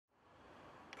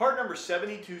Part number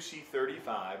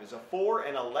 72C35 is a 4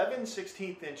 and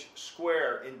 11/16 inch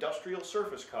square industrial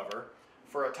surface cover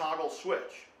for a toggle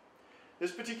switch.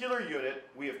 This particular unit,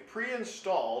 we have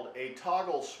pre-installed a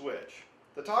toggle switch.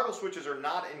 The toggle switches are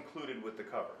not included with the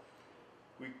cover.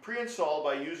 We pre-install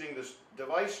by using this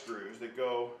device screws that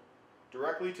go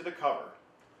directly to the cover.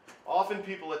 Often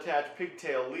people attach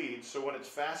pigtail leads, so when it's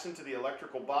fastened to the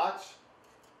electrical box,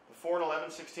 the 4 and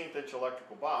 11/16 inch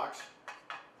electrical box,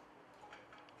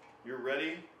 you're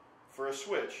ready for a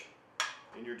switch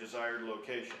in your desired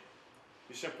location.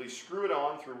 You simply screw it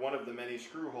on through one of the many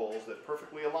screw holes that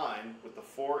perfectly align with the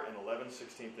 4 and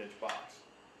 11/16 inch box.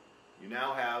 You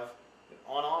now have an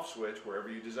on-off switch wherever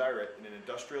you desire it in an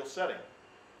industrial setting.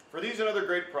 For these and other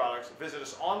great products, visit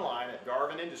us online at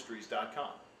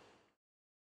garvinindustries.com.